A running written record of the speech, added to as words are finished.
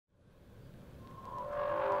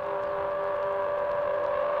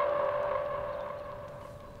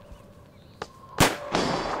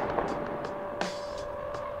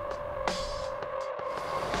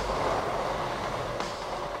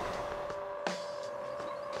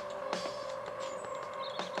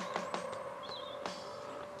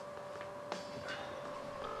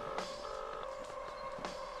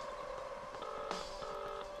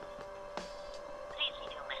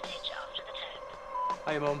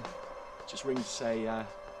Hey Mum, just ringing to say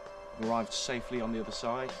we arrived safely on the other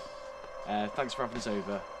side. Thanks for having us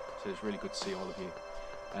over, so it's really good to see all of you.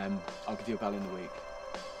 I'll give you a bell in the week.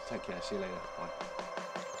 Take care, see you later, bye.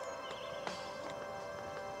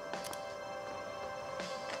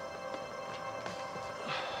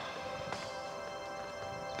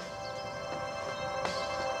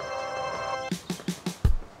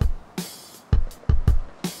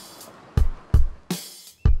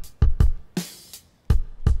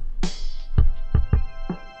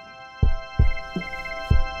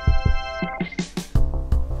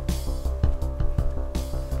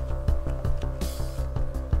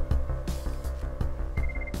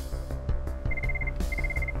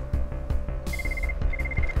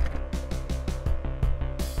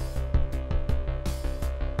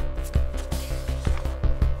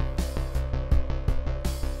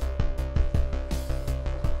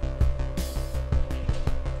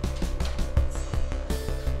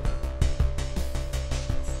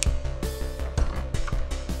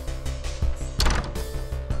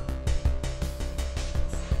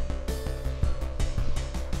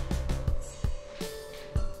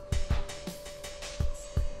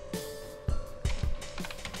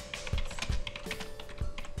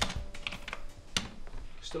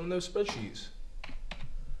 Still in those spreadsheets?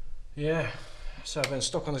 Yeah, so I've been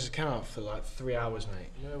stuck on this account for like 3 hours, mate.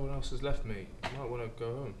 No one else has left, mate. You might want to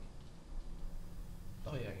go home.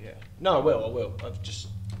 Oh yeah. No, I will. I've just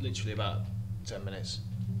literally about 10 minutes.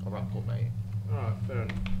 I'll wrap up, mate. Alright, fair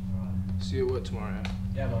enough. Right. See you at work tomorrow, yeah?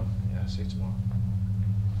 Yeah, man. Yeah, see you tomorrow.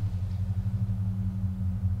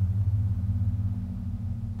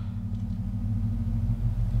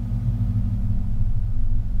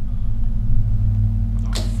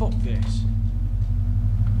 Fuck this.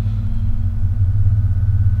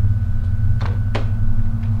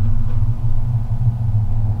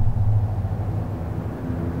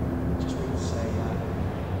 Just wanted to say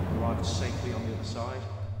we arrived safely on the other side.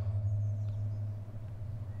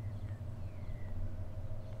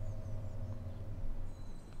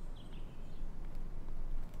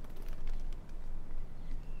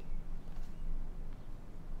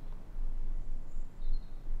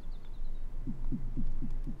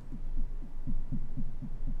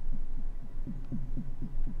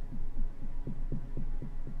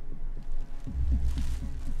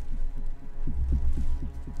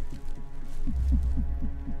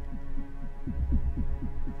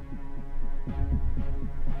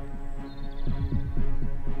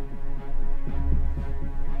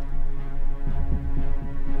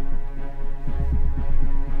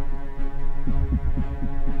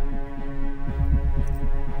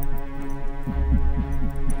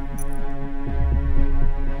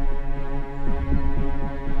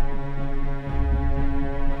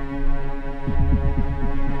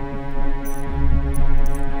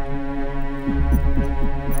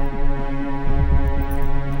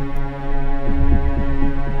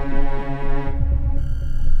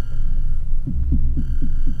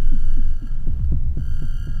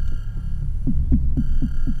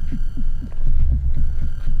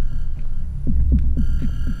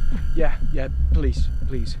 Yeah, please.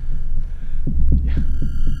 Yeah.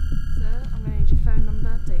 Sir, I'm going to need your phone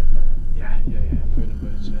number, date of birth. Yeah. Phone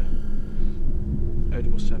number is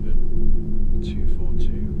 077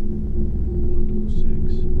 242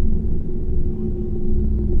 166.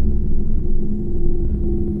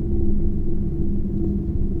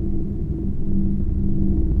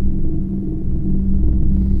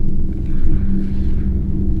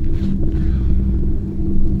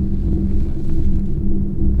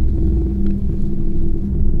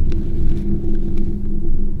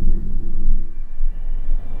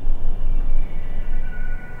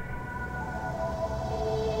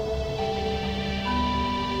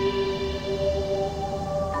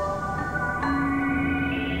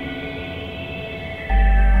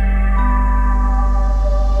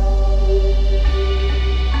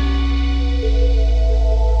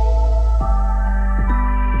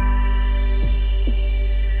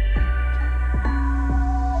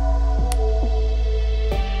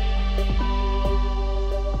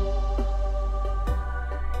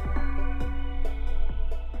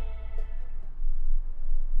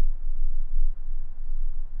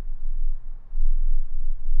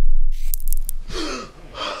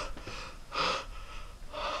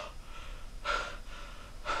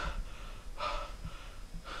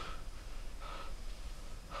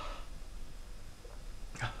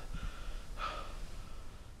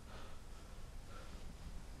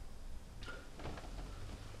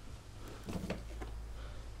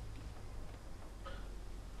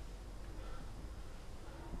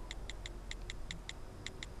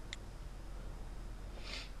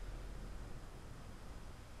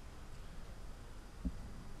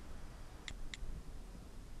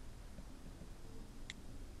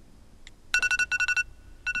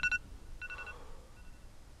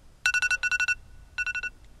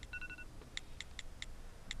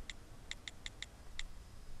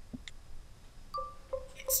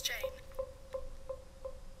 It's Jane.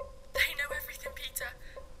 They know everything, Peter.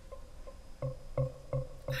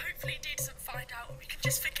 Hopefully Dee doesn't find out and we can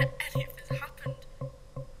just forget any of this happened.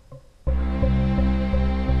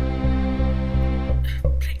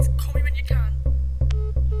 Please, call me when you can.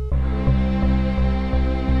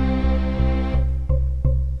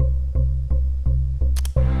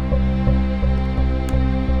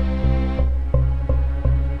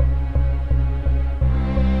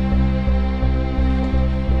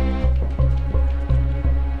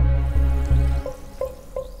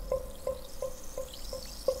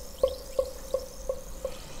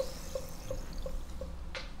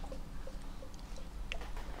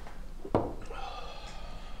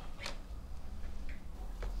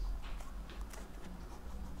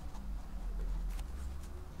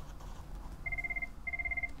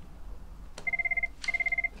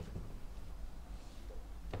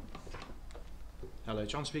 Hello,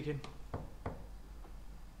 John speaking.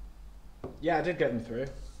 Yeah, I did get them through.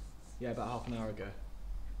 Yeah, about half an hour ago.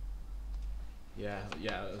 Yeah,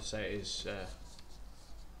 I'll say it is a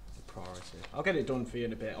priority. I'll get it done for you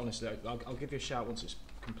in a bit, honestly. I'll give you a shout once it's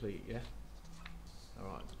complete, yeah?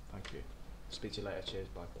 Alright, thank you. Speak to you later, cheers,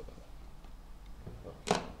 bye.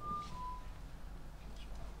 Bye.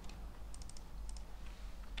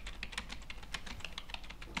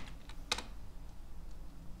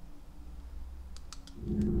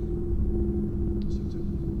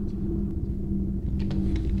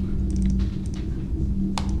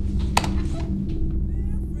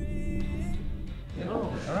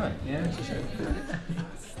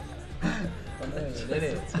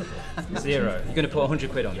 Zero. You're going to put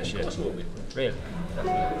 100 quid on this shit? Really?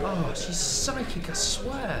 Oh, she's psychic, I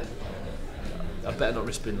swear. I better not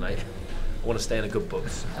risk being late. I want to stay in a good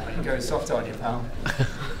books. You're going soft on you, pal.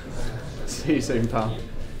 See you soon, pal.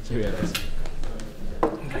 See you later.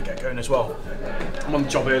 I'm gonna get going as well. I'm on the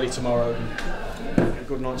job early tomorrow. Get a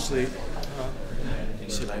good night's sleep.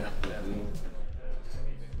 See you later.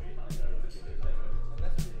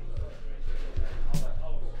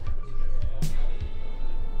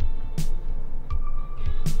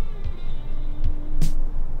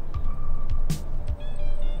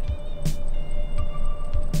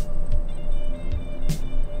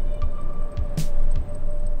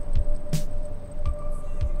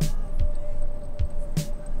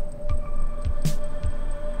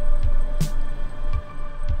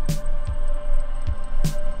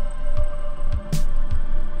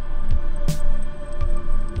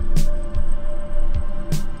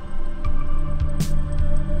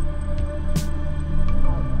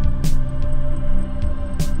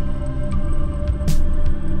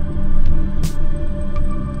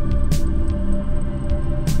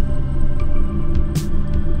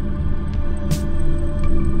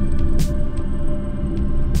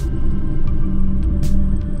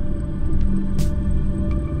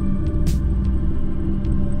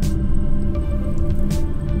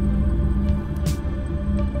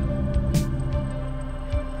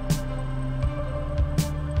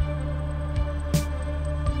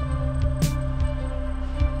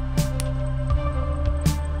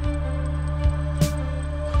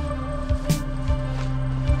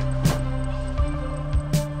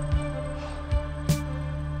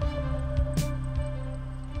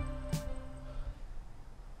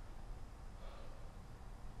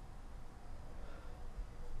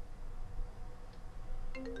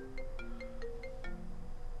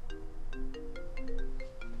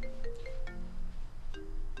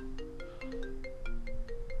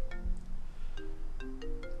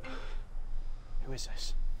 Who is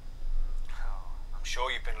this? Oh, I'm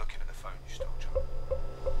sure you've been looking at the phone you stole, John.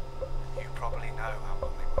 You probably know how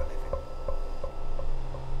long they were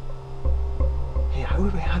living. Hey,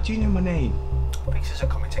 how do you know my name? Pieces are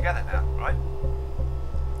coming together now, right?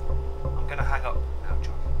 I'm gonna hang up now,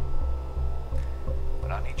 John.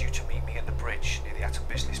 But I need you to meet me at the bridge near the Atom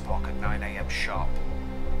Business Park at 9 AM sharp.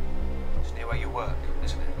 It's near where you work,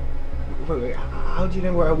 isn't it? Wait, how do you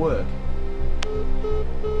know where I work?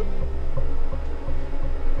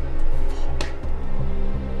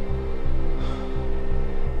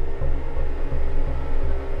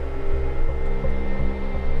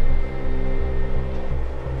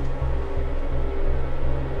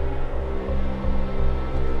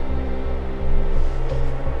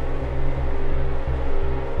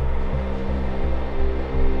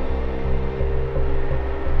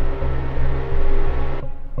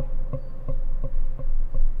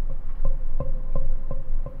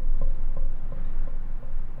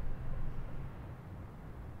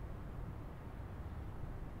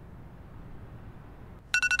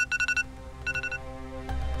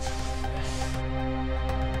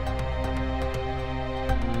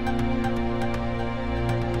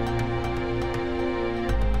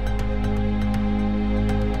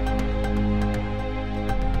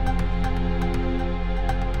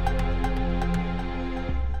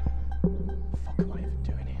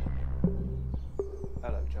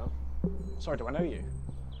 Sorry, do I know you?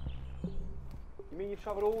 You mean you've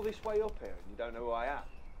travelled all this way up here and you don't know who I am?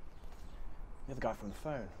 You're the guy from the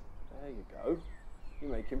phone. There you go.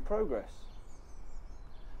 You're making progress.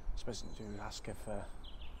 I'm supposed to ask if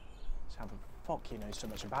how the fuck he knows so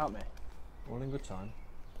much about me. All in good time.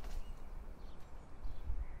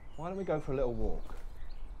 Why don't we go for a little walk?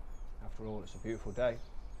 After all, it's a beautiful day.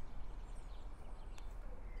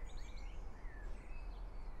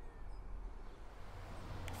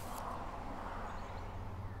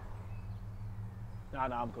 No,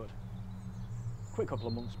 I'm good. Quick couple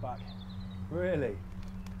of months back. Really?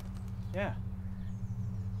 Yeah.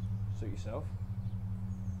 Suit yourself.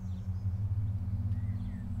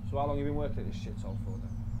 So how long have you been working at this shithole for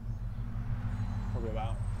then? Probably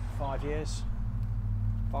about 5 years.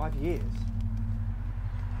 5 years?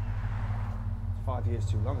 5 years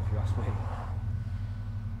too long if you ask me.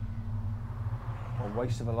 What a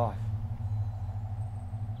waste of a life.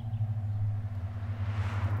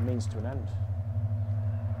 It means to an end.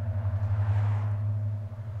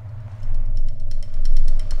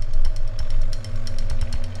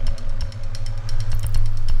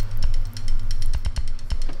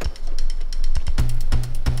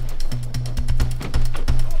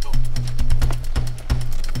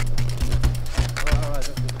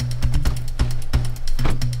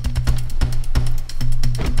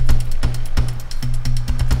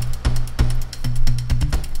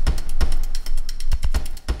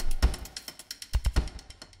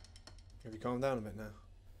 Have you calmed down a bit now?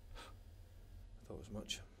 I thought it was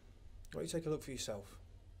much. Why don't you take a look for yourself?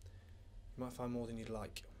 You might find more than you'd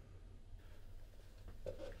like.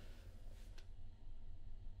 You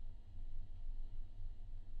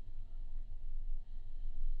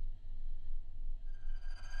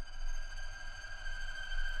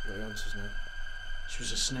got your answers now? She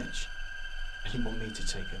was a snitch. He didn't want me to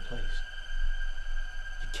take her place.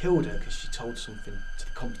 He killed her because she told something to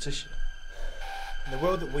the competition. In the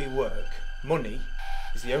world that we work, money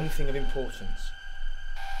is the only thing of importance.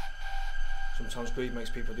 Sometimes greed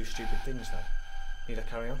makes people do stupid things though. Need I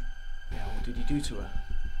carry on? Yeah, what did he do to her?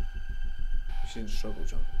 She didn't struggle,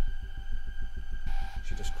 John.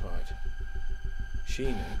 She just cried. She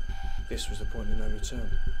knew this was the point of no return.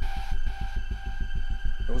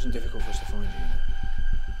 It wasn't difficult for us to find you, you know.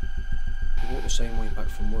 We walked the same way back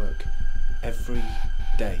from work every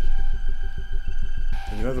day.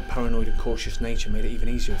 And your over-paranoid and cautious nature made it even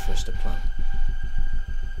easier for us to plan.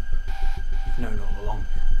 You've known all along.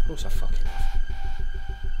 Of course I fucking have.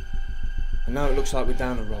 And now it looks like we're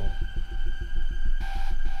down a roll.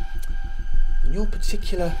 And your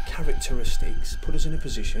particular characteristics put us in a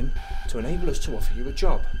position to enable us to offer you a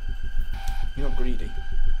job. You're not greedy,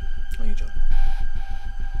 are you, John?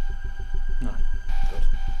 No. Good.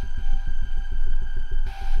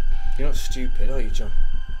 You're not stupid, are you, John?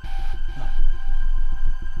 No.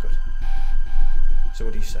 Good. So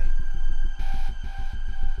what do you say?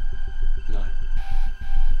 No.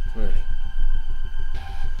 Really?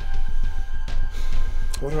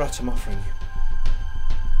 What are Atom offering you?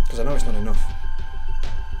 Because I know it's not enough.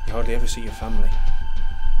 You hardly ever see your family.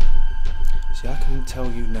 See, I can tell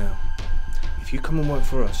you now, if you come and work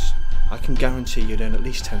for us, I can guarantee you'd earn at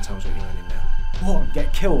least 10 times what you're earning now. What?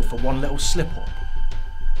 Get killed for one little slip-up?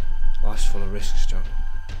 Life's full of risks, John.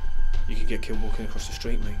 You could get killed walking across the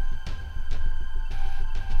street, mate.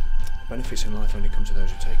 The benefits in life only come to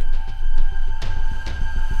those who take them.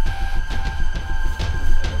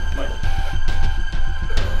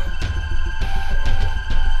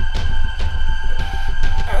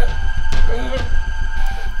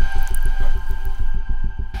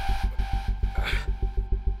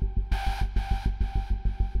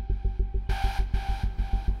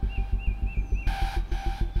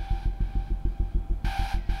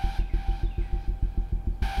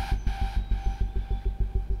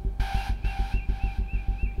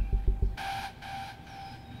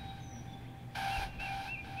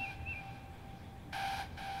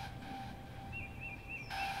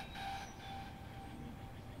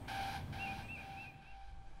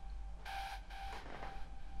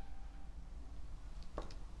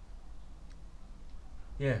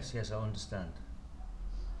 Yes, I understand.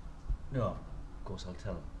 No, of course I'll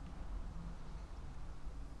tell him.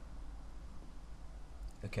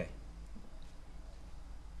 Okay.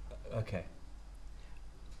 Okay.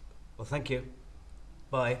 Well, thank you.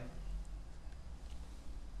 Bye.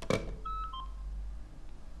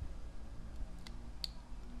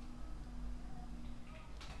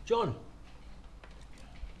 John,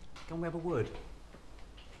 can we have a word?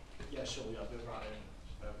 Yeah, sure, yeah, I'll be right in.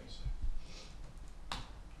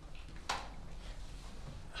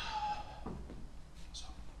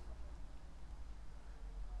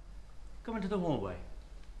 Come into the hallway.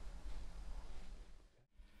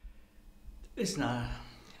 Listen, I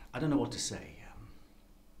don't know what to say.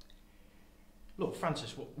 Look,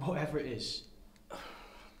 Francis, whatever it is,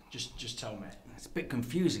 just tell me. It's a bit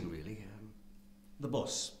confusing, really. The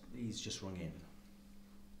boss, he's just rung in.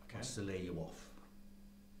 Okay. Wants to lay you off.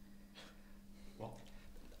 What?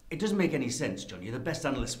 It doesn't make any sense, John. You're the best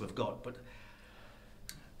analyst we've got, but it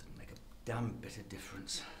doesn't make a damn bit of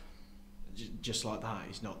difference. Just like that,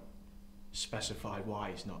 he's not specified why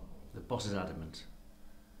he's not. The boss is adamant.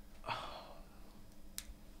 Do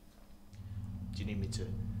you need me to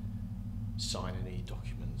sign any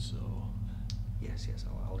documents or? Yes,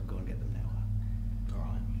 I'll go and get them now. All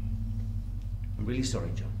right. I'm really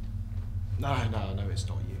sorry, John. No, it's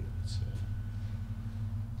not you. It's,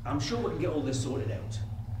 I'm sure we can get all this sorted out.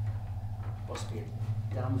 Boss be a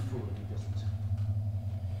damn fool if he doesn't.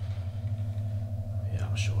 Yeah,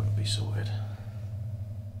 I'm sure it'll be sorted.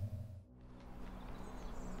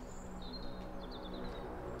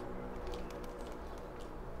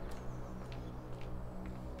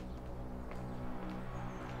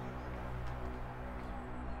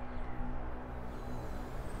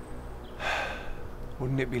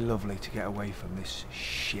 Wouldn't it be lovely to get away from this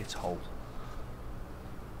shithole?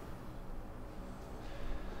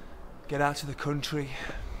 Get out to the country,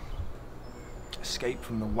 escape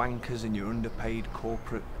from the wankers and your underpaid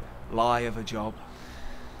corporate lie of a job.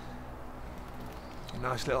 A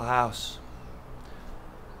nice little house,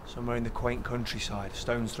 somewhere in the quaint countryside, a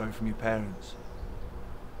stone's throw from your parents.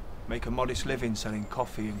 Make a modest living selling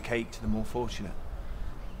coffee and cake to the more fortunate.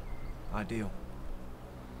 Ideal.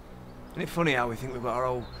 Isn't it funny how we think we've got our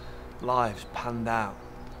whole lives panned out,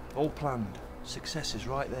 all planned, success is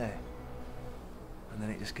right there, and then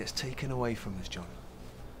it just gets taken away from us, John.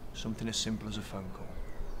 Something as simple as a phone call.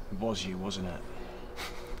 It was you, wasn't it?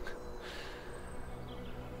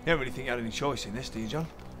 You don't really think you had any choice in this, do you, John?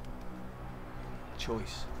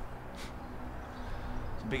 Choice.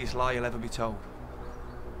 It's the biggest lie you'll ever be told.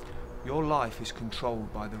 Your life is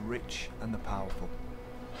controlled by the rich and the powerful.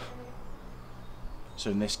 So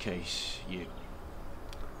in this case, you.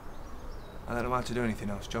 I don't know how to do anything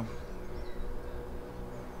else, John.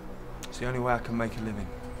 It's the only way I can make a living.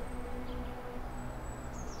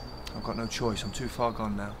 I've got no choice, I'm too far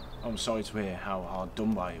gone now. I'm sorry to hear how hard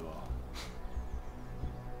done by you are.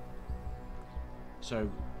 So,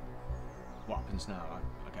 what happens now?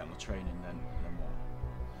 I get on the train and then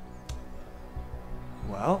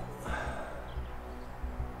what? Well,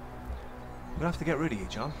 I'm gonna have to get rid of you,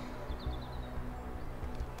 John.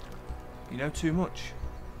 You know too much.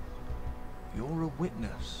 You're a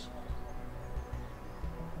witness.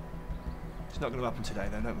 It's not gonna happen today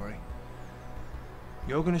though, don't worry.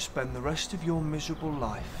 You're gonna spend the rest of your miserable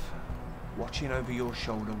life watching over your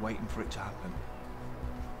shoulder waiting for it to happen.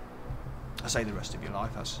 I say the rest of your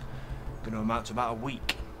life, that's gonna amount to about a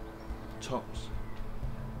week, tops.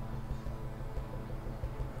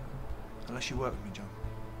 Unless you work with me, John.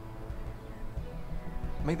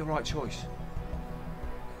 Make the right choice.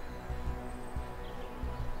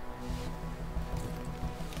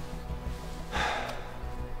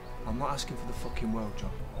 I'm not asking for the fucking world,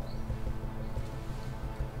 John.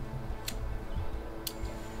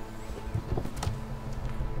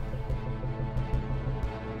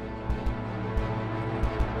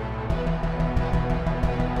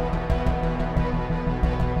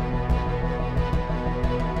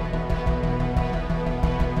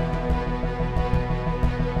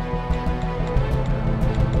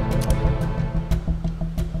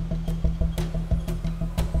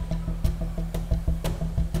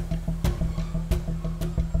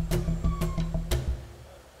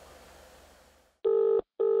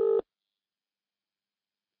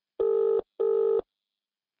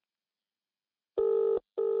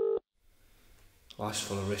 Life's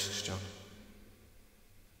full of risks, John.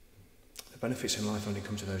 The benefits in life only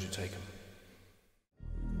come to those who take them.